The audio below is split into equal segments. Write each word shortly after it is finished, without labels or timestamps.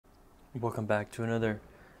Welcome back to another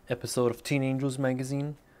episode of Teen Angels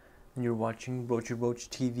Magazine, and you're watching Roach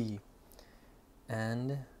TV.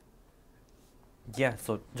 And yeah,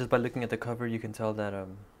 so just by looking at the cover, you can tell that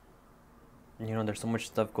there's so much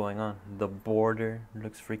stuff going on. The border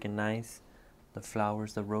looks freaking nice, the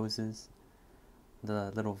flowers, the roses,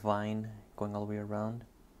 the little vine going all the way around,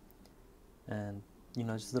 and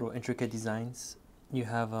just little intricate designs. You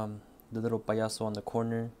have the little payaso on the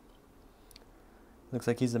corner. Looks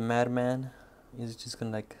like he's a madman. He's just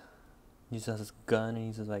gonna use his gun and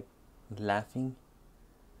he's just laughing.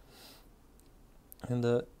 And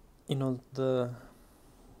the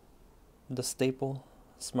staple,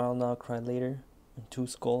 smile now, cry later, and two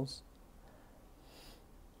skulls.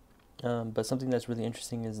 But something that's really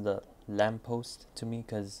interesting is the lamppost to me,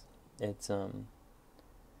 because it's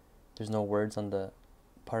there's no words on the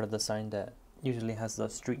part of the sign that usually has the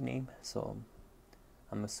street name. So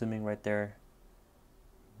I'm assuming right there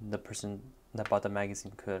the person that bought the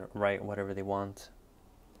magazine could write whatever they want.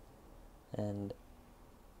 And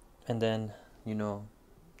then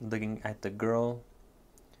looking at the girl,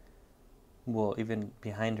 well, even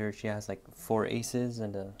behind her she has like 4 aces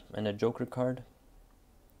and a joker card.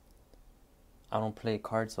 I don't play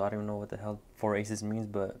cards, so I don't know what the hell 4 aces means,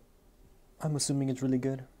 but I'm assuming it's really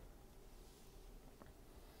good.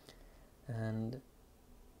 And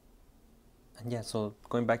yeah, so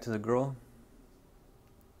going back to the girl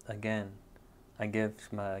again, I give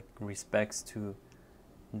my respects to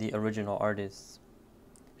the original artists.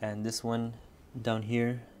 And this one down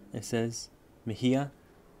here, it says Mejia.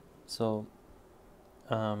 So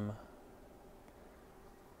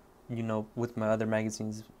with my other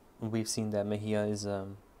magazines, we've seen that Mejia is a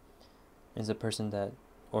person that,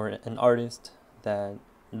 or an artist that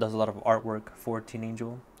does a lot of artwork for Teen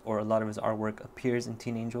Angel, or a lot of his artwork appears in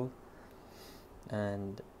Teen Angel.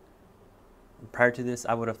 And prior to this,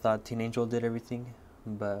 I would have thought Teen Angel did everything,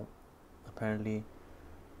 but apparently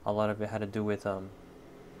a lot of it had to do with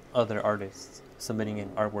other artists submitting in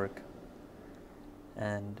artwork.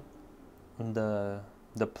 And the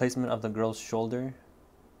placement of the girl's shoulder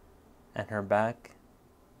and her back,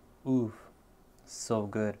 ooh, so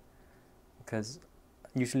good. Because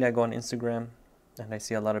usually I go on Instagram and I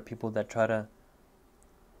see a lot of people that try to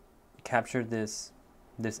capture this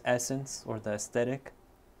essence or the aesthetic,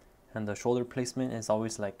 and the shoulder placement is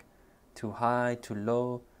always like too high, too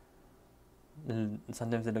low.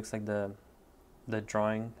 Sometimes it looks like the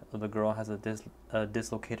drawing of the girl has a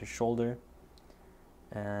dislocated shoulder,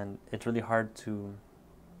 and it's really hard to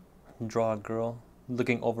draw a girl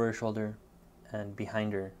looking over her shoulder and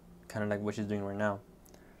behind her, kind of like what she's doing right now.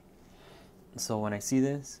 So when I see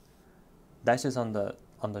this, that's just on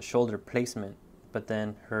the shoulder placement, but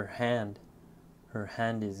then her hand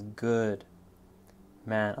is good.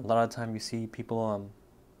 Man, a lot of time you see people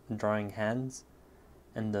drawing hands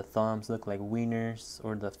and the thumbs look like wieners,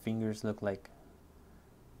 or the fingers look like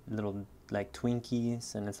little like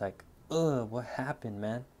Twinkies, and it's like, ugh, what happened,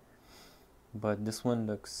 man? But this one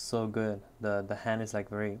looks so good. The hand is like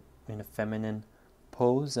very in a feminine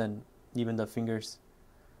pose, and even the fingers,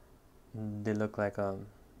 they look like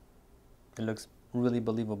it looks really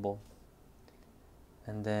believable.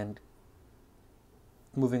 And then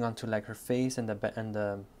moving on to like her face and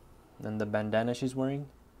the bandana she's wearing,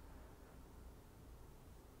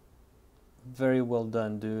 very well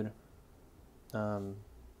done, dude.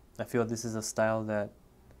 I feel this is a style that,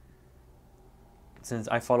 since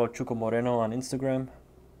I follow Chuco Moreno on Instagram,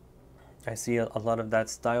 I see a lot of that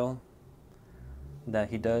style that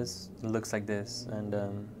he does. It looks like this, and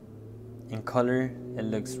in color it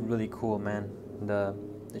looks really cool, man. The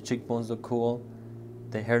cheekbones look cool,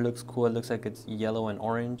 the hair looks cool. It looks like it's yellow and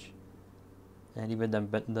orange, and even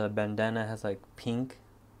the bandana has like pink,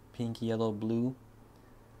 yellow, blue.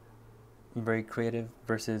 Very creative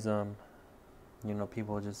versus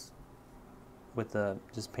people just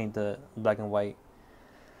paint the black and white,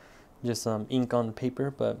 just ink on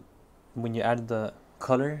paper. But when you add the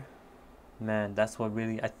color, man, that's what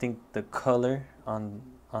really, I think the color on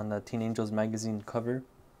the Teen Angels magazine cover,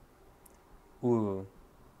 ooh,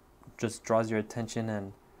 just draws your attention,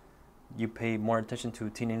 and you pay more attention to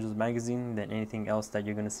Teen Angels magazine than anything else that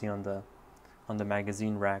you're gonna see on the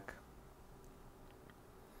magazine rack.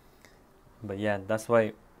 But yeah, that's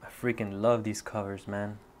why I freaking love these covers,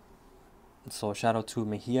 man. So shout out to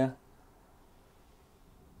Mejia,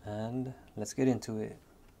 and let's get into it.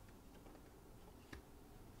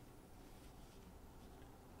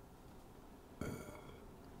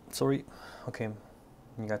 Sorry. Okay,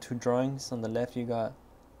 you got 2 drawings. On the left you got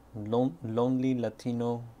lonely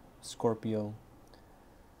Latino Scorpio,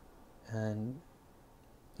 and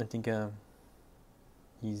I think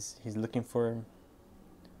He's looking for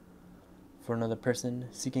another person,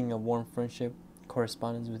 seeking a warm friendship.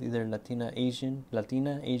 Correspondence with either Latina,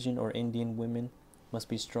 Asian, or Indian women. Must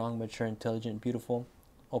be strong, mature, intelligent, beautiful,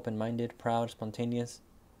 open-minded, proud, spontaneous,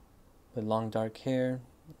 with long dark hair.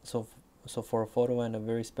 So for a photo and a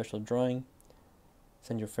very special drawing,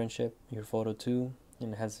 send your photo to,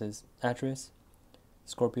 and it has his address: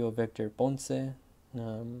 Scorpio Victor Ponce,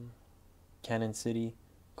 Cannon City,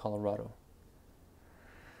 Colorado.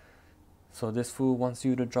 So this fool wants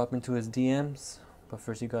you to drop into his DMs, but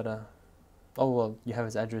first you gotta, you have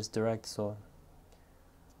his address direct, so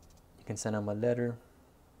you can send him a letter,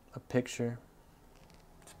 a picture.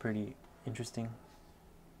 It's pretty interesting.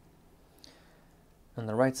 On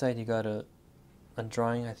the right side, you got a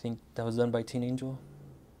drawing, I think that was done by Teen Angel.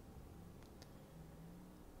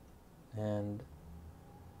 And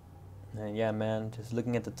yeah, man, just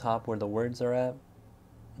looking at the top where the words are at,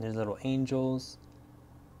 there's little angels.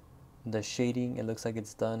 The shading, it looks like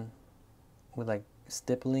it's done with like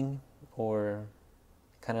stippling or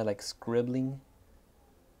kind of like scribbling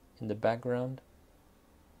in the background.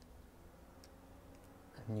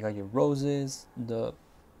 And you got your roses, the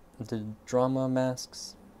drama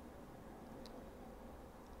masks,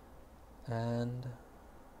 and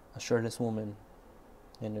a shirtless woman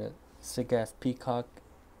and a sick ass peacock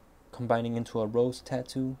combining into a rose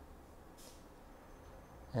tattoo.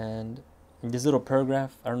 And this little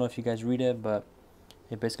paragraph, I don't know if you guys read it, but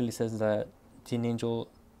it basically says that Teen Angel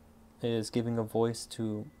is giving a voice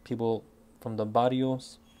to people from the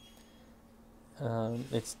barrios.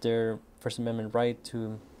 It's their First Amendment right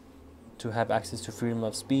to have access to freedom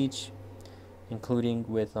of speech, including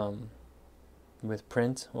with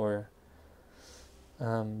print or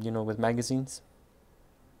with magazines.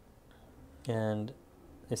 And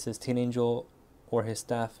it says Teen Angel or his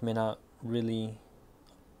staff may not really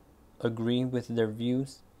agree with their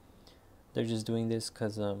views. They're just doing this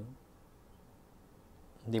because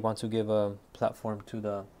they want to give a platform to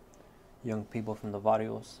the young people from the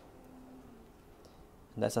barrios.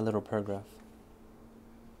 And that's a little paragraph.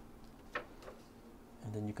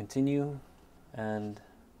 And then you continue, and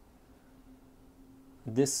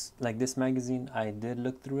this magazine, I did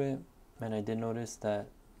look through it, and I did notice that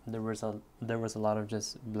there was a lot of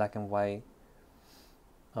just black and white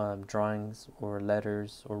drawings or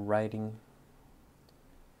letters or writing,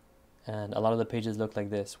 and a lot of the pages look like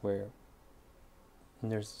this, where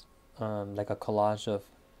there's like a collage of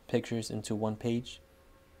pictures into one page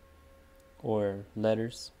or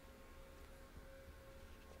letters.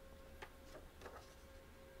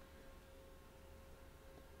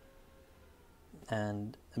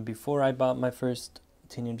 And before I bought my first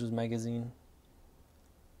Teen Angels magazine,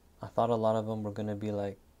 I thought a lot of them were gonna be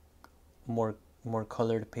like more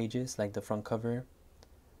colored pages, like the front cover,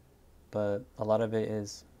 but a lot of it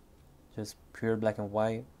is just pure black and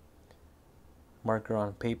white, marker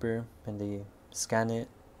on paper, and they scan it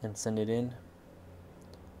and send it in.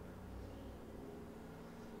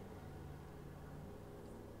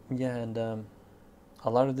 Yeah, and a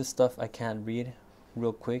lot of this stuff I can't read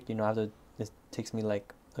real quick. It takes me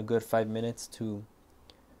like a good 5 minutes to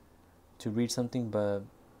read something, but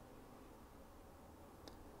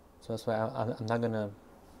so that's why I'm not gonna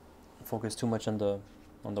focus too much on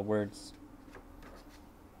the words.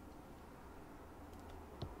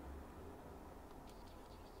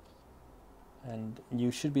 And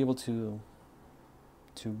you should be able to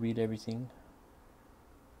read everything.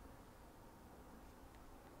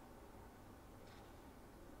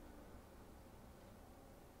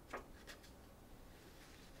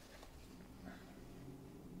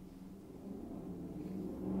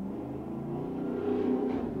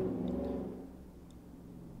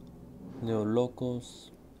 Leo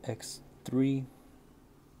Locos X3.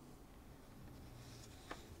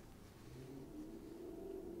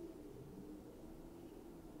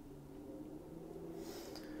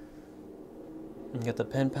 You get the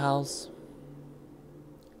Pen Pals,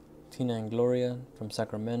 Tina and Gloria from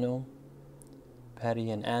Sacramento,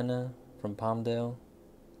 Patty and Anna from Palmdale,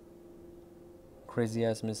 Crazy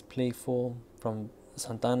Ass Miss Playful from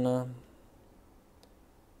Santana.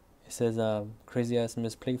 It says Crazy Ass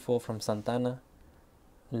Miss Playful from Santana,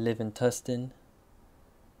 live in Tustin.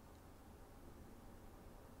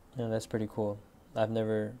 Yeah, that's pretty cool. I've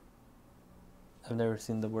never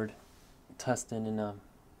seen the word Tustin in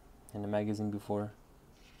a magazine before.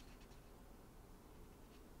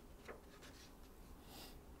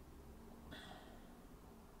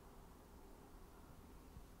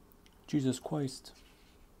 Jesus Christ.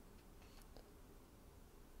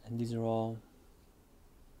 And these are all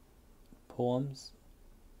poems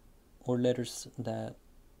or letters that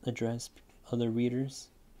address other readers.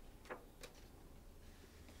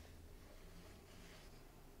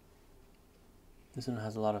 This one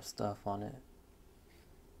has a lot of stuff on it.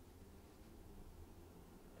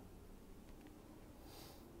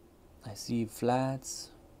 I see Flats,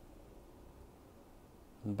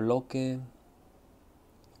 Bloque,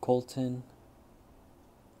 Colton,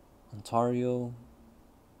 Ontario,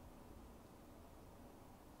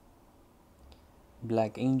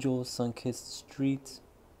 Black Angel, Sunkissed Street,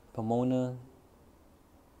 Pomona,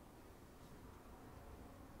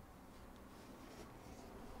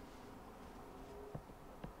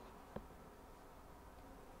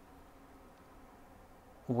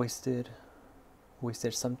 Wasted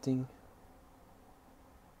something,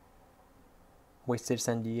 Wasted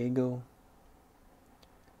San Diego,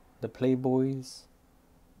 the Playboys,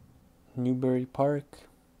 Newbury Park,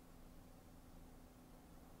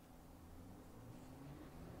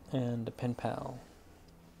 and the Pen Pal.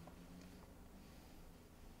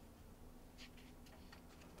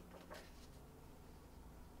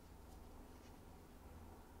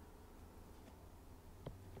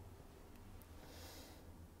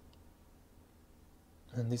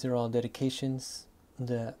 And these are all dedications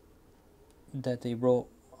that they wrote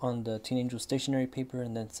on the Teen Angel stationery paper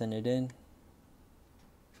and then sent it in.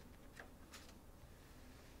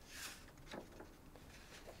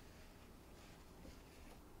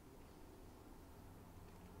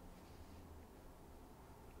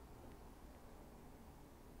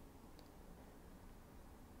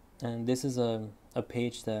 And this is a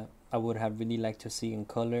page that I would have really liked to see in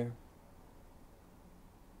color.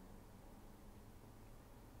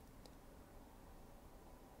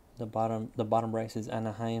 The bottom right says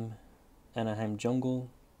Anaheim Jungle,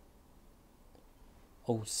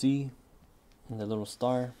 OC, and the little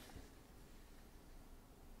star.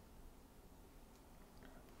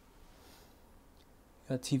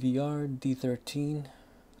 Got TVR, D13,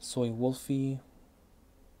 Soy Wolfie,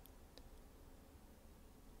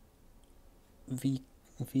 V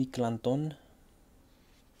Clanton,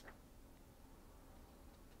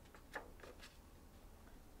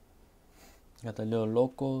 got the Little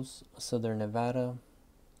Locos, Southern Nevada,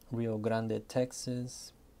 Rio Grande,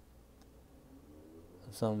 Texas,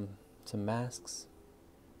 some masks,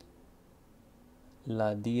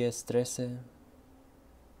 La 10-13,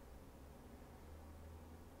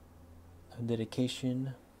 a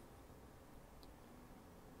dedication,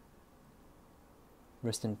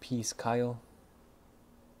 rest in peace Kyle,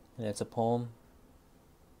 and it's a poem.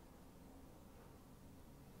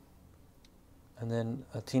 And then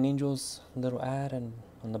a Teen Angels little ad, and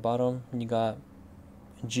on the bottom you got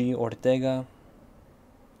G Ortega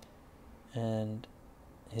and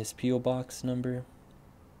his P.O. box number.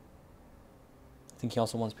 I think he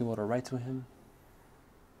also wants people to write to him.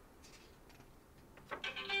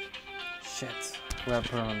 Shit, we have to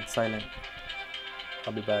put it on silent.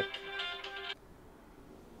 I'll be back.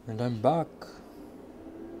 And I'm back.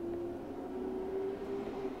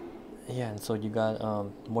 Yeah, and so you got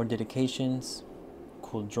more dedications.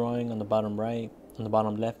 Cool drawing on the bottom right, on the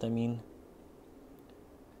bottom left, I mean.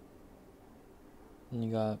 And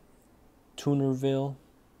you got Tunerville.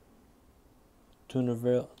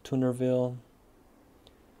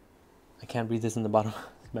 I can't read this in the bottom.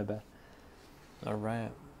 My bad. All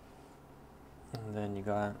right. And then you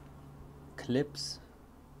got clips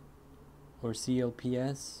or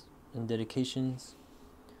CLPS and dedications.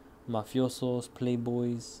 Mafiosos,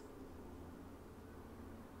 Playboys.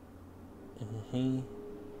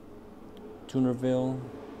 Tunerville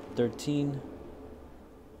 13,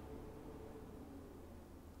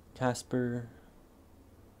 Casper,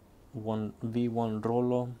 V1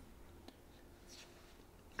 Rolo,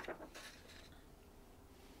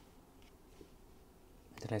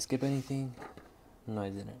 did I skip anything? No, I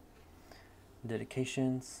didn't.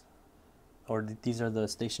 Dedications, or these are the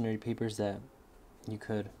stationery papers that you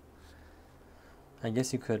could, I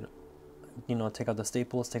guess you could, you know, take out the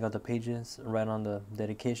staples, take out the pages, write on the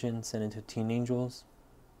dedication, send it to Teen Angels,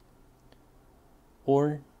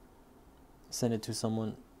 or send it to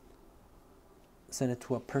someone, send it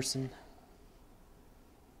to a person.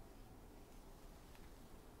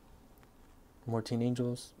 More Teen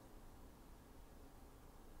Angels.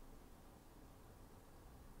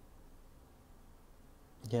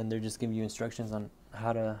 Yeah, and they're just giving you instructions on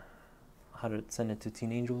how to send it to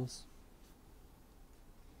Teen Angels.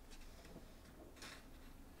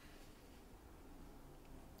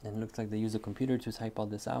 And it looks like they use a computer to type all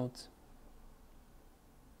this out.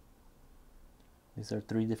 These are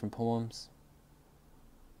 3 different poems.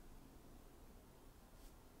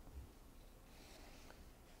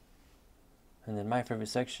 And then my favorite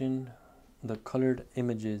section, the colored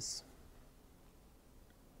images.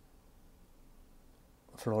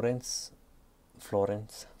 Florencia,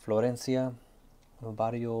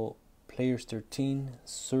 Barrio Players 13,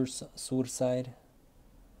 Surside.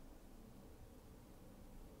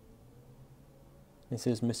 This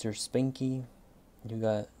is Mr. Spanky. You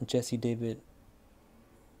got Jesse David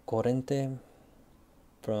Corrente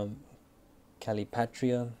from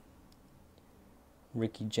Calipatria.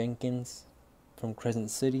 Ricky Jenkins from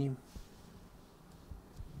Crescent City.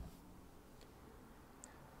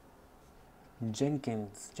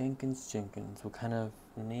 Jenkins. What kind of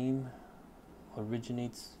name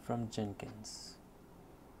originates from Jenkins?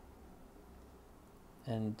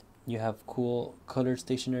 And you have cool colored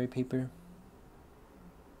stationery paper.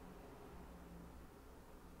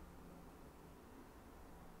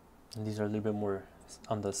 And these are a little bit more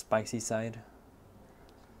on the spicy side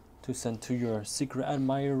to send to your secret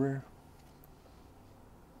admirer.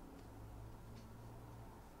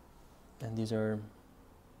 And these are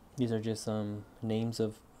just names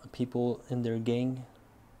of people in their gang.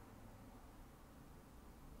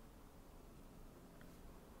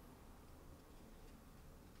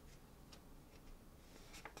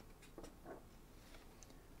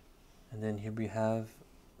 And then here we have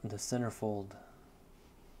the centerfold.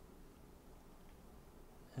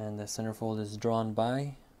 And the centerfold is drawn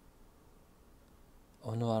by...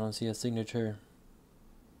 Oh no, I don't see a signature.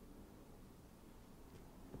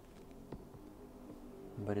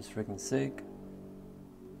 But it's freaking sick.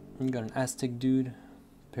 You got an Aztec dude,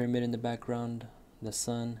 pyramid in the background, the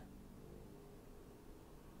sun.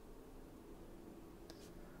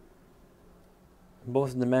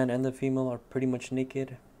 Both the man and the female are pretty much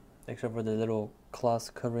naked, except for the little cloths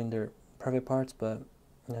covering their private parts, but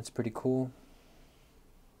that's pretty cool.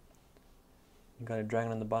 You got a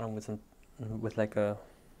dragon on the bottom with like a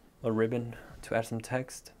ribbon to add some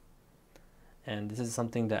text. And this is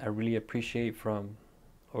something that I really appreciate from,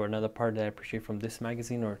 or another part that I appreciate from this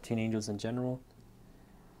magazine or Teen Angels in general,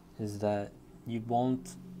 is that you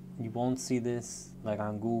won't see this like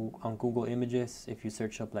on Google Images if you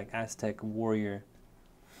search up like Aztec warrior.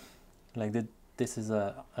 Like this is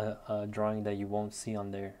a drawing that you won't see on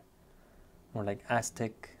there, or like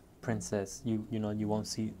Aztec princess. You won't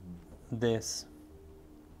see this.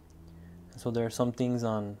 So there are some things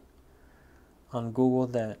on Google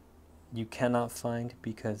that you cannot find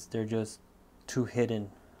because they're just too hidden,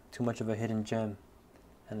 too much of a hidden gem,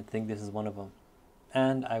 and I think this is one of them.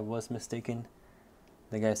 And I was mistaken.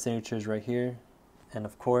 The guy's signature is right here, and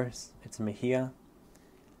of course it's Mejia.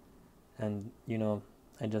 And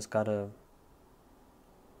I just gotta,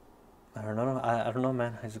 I don't know,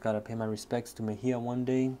 man. I just gotta pay my respects to Mejia one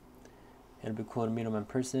day. It'll be cool to meet him in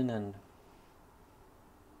person, and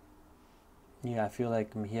yeah, I feel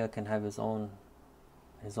like Mejia can have his own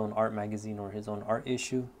art magazine or his own art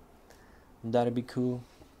issue. That'd be cool,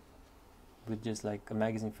 with just like a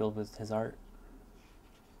magazine filled with his art.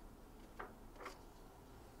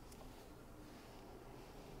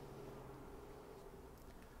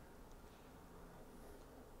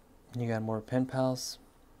 You got more pen pals.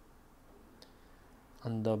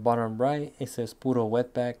 On the bottom right, it says Puro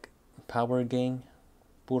Wetback Power Gang.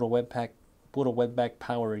 Puro Wetback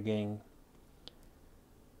Power Gang.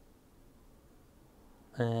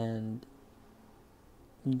 And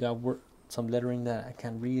you got some lettering that I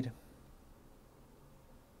can't read.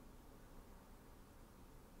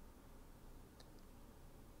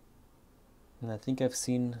 And I think I've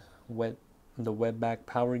seen the Wetback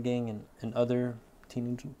Power Gang in other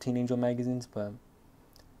Teen Angel magazines, but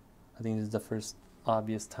I think this is the first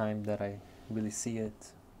obvious time that I really see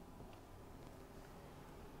it.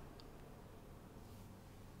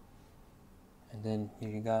 And then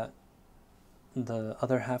you got the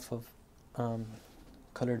other half of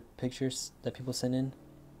colored pictures that people send in.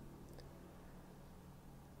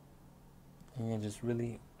 And yeah, just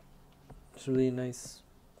really nice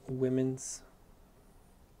women's.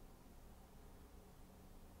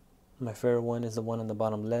 My favorite one is the one on the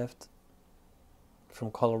bottom left. From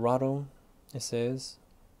Colorado, it says,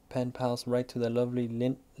 "Pen pals write to the lovely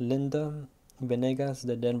Linda Venegas,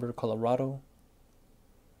 de Denver, Colorado."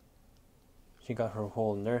 She got her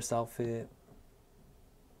whole nurse outfit.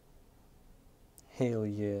 Hell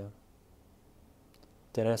yeah.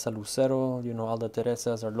 Teresa Lucero, all the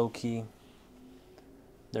Teresas are low-key.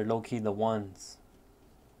 They're low-key the ones.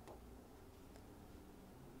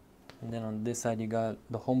 And then on this side you got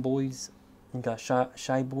the homeboys. You got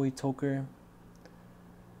Shy Boy Toker,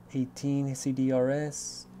 18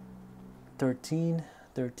 CDRS, 13,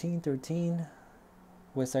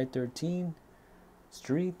 West Side 13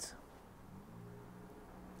 Street.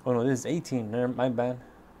 Oh no, this is 18. My bad.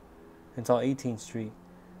 It's all 18th Street.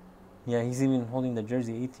 Yeah, he's even holding the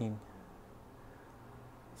jersey 18.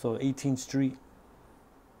 So 18th Street.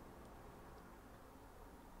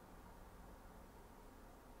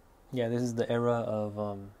 Yeah, this is the era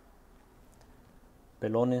of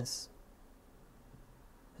pelones.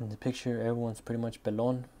 In the picture, everyone's pretty much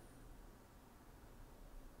pelon.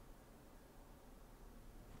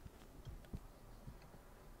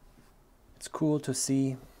 It's cool to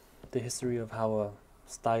see the history of how a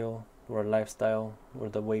style or a lifestyle or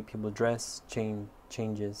the way people dress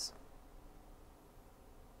changes.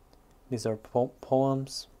 These are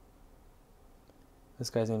poems. This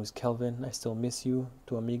guy's name is Kelvin. I still miss you.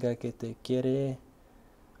 Tu amiga que te quiere.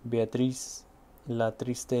 Beatriz, la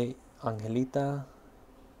triste Angelita.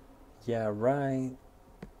 Yeah, right.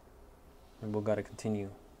 And we gotta continue.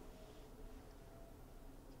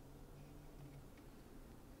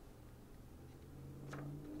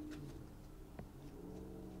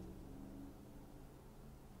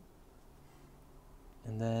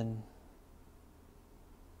 And then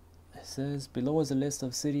it says below is a list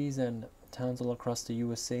of cities and towns all across the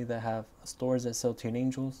USA that have stores that sell teen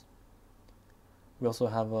angels. We also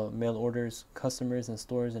have mail orders, customers, and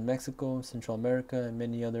stores in Mexico, Central America, and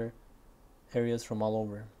many other areas from all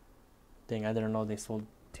over. Dang, I didn't know they sold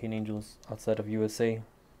teen angels outside of USA.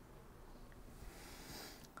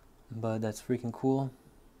 But that's freaking cool.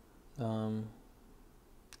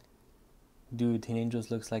 Dude, teen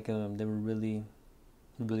angels looks like they were really,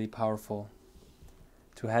 really powerful.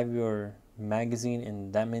 To have your magazine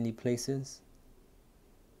in that many places,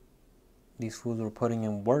 these fools were putting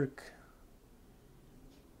in work.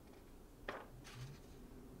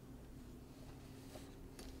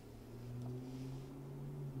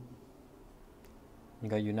 You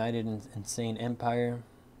got United Insane Empire.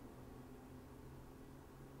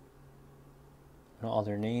 You know all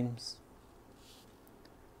their names.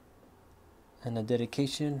 And a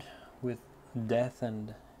dedication with death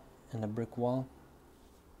and a brick wall.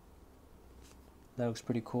 That looks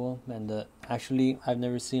pretty cool. And actually, I've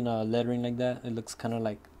never seen a lettering like that. It looks kind of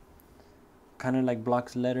like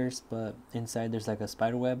blocks letters, but inside there's like a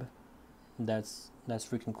spider web. That's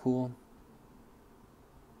freaking cool.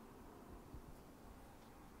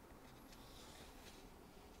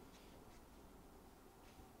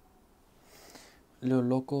 Little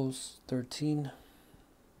Locos 13.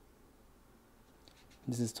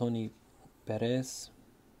 This is Tony Perez,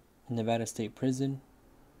 Nevada State Prison,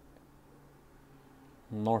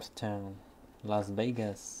 Northtown, Las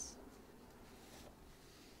Vegas.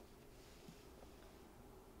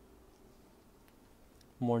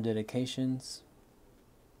 More dedications.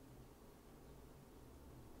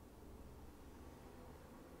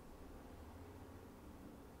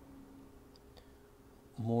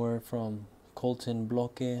 More from Colton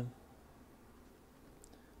Bloque,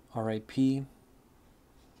 R.I.P.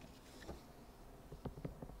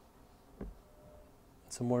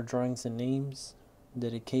 Some more drawings and names,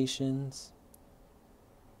 dedications.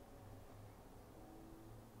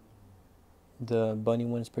 The bunny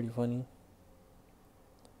one is pretty funny.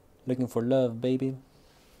 Looking for love, baby.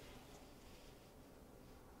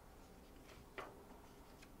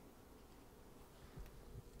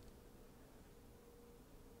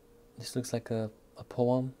 This looks like a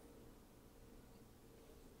poem.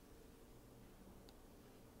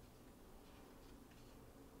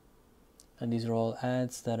 And these are all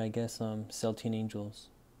ads that I guess sell teen angels.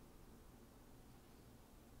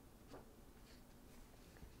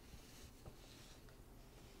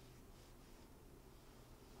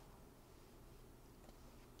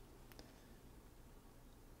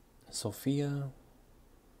 Sophia.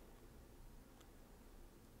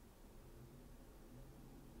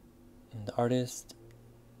 And the artist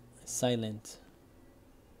Silent.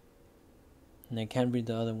 And I can't read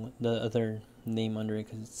the other name under it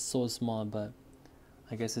because it's so small, but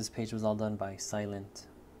I guess this page was all done by Silent.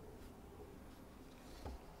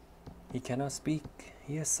 He cannot speak.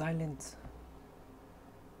 He is silent.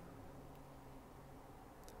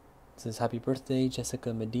 It says happy birthday,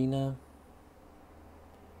 Jessica Medina.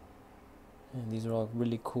 And these are all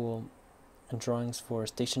really cool drawings for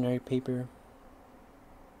stationery paper.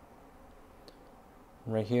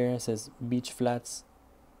 Right here it says Beach Flats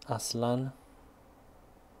Aslan.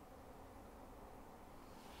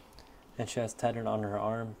 And she has tatted on her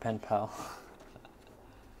arm, Pen Pal.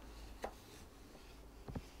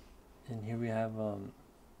 And here we have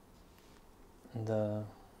the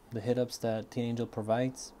hit-ups that Teen Angel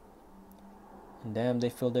provides. And damn, they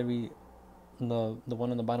filled the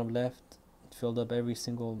one on the bottom left filled up every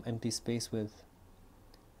single empty space with,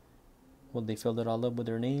 well, they filled it all up with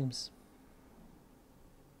their names.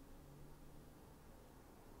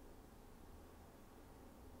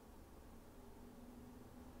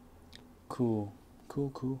 Cool.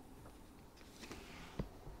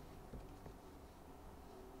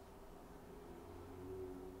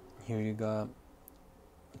 Here you got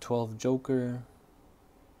 12 Joker,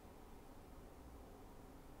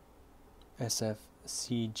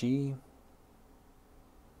 SFCG,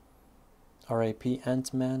 RIP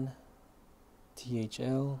Ant-Man,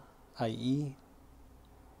 THL, IE.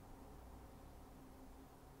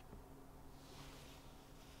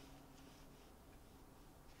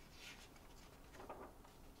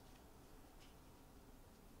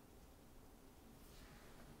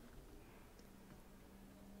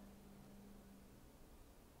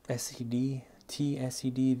 SCD,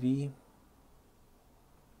 TSCDV.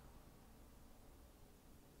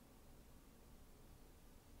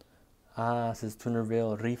 This is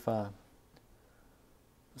Twinnerville, Rifa,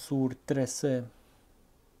 Sur 13.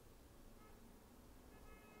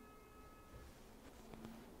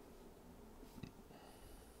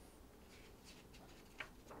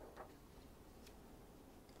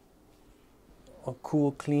 A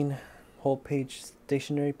cool, clean, whole page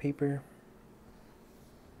stationery paper.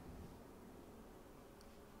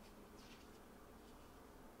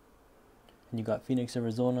 And you got Phoenix,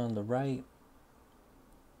 Arizona on the right.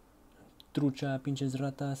 Trucha, pinches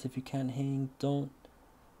ratas, if you can't hang, don't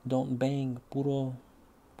bang. Puro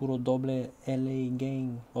doble LA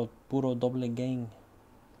gang. Or puro doble gang.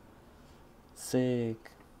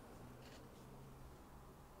 Sick.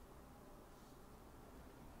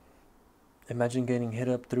 Imagine getting hit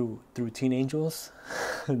up through Teen Angels.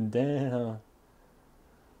 Damn.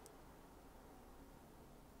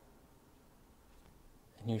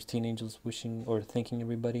 And here's Teen Angels wishing or thanking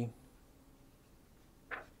everybody.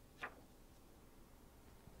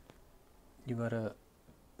 You got a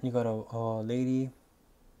lady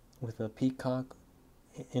with a peacock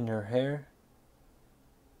in her hair.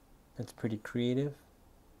 That's pretty creative.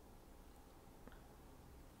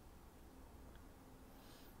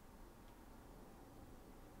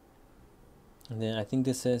 And then I think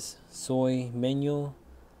this says Soy Meño,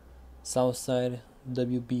 Southside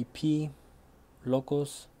WBP,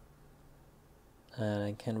 Locos. And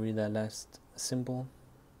I can't read that last symbol.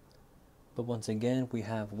 But once again, we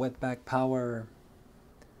have Wetback Power.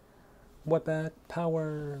 Wetback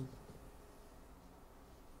Power.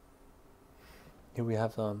 Here we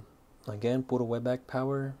have again puro Wetback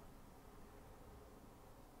Power.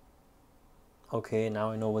 Okay,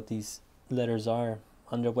 now I know what these letters are.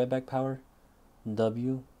 Under Wetback Power,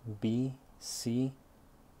 WBC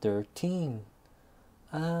 13.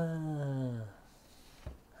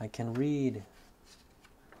 I can read.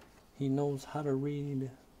 He knows how to read.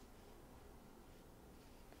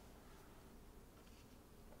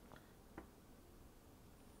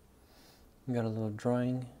 We got a little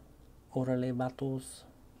drawing. Orale vatos.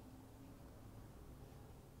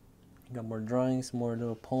 You got more drawings, more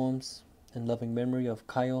little poems. In loving memory of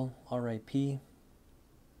Kyle, R.I.P.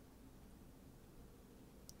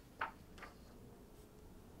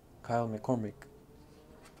 Kyle McCormick.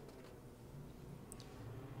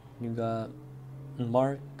 You got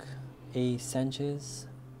Mark A. Sanchez,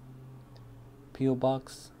 P.O.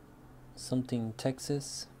 Box, something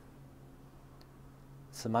Texas,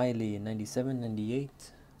 Smiley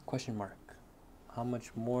 97-98, question mark. How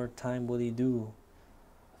much more time will he do?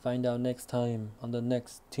 Find out next time on the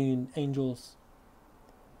next Teen Angels.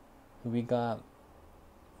 We got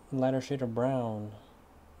lighter shade of brown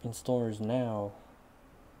in stores now.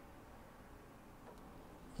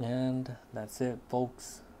 And that's it,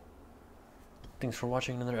 folks. Thanks for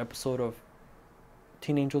watching another episode of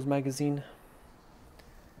Teen Angels Magazine.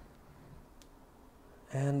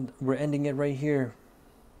 And we're ending it right here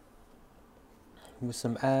with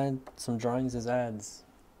some drawings as ads.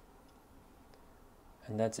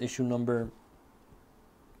 And that's issue number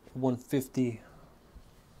 150.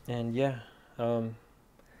 And yeah,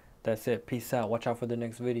 that's it. Peace out. Watch out for the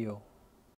next video.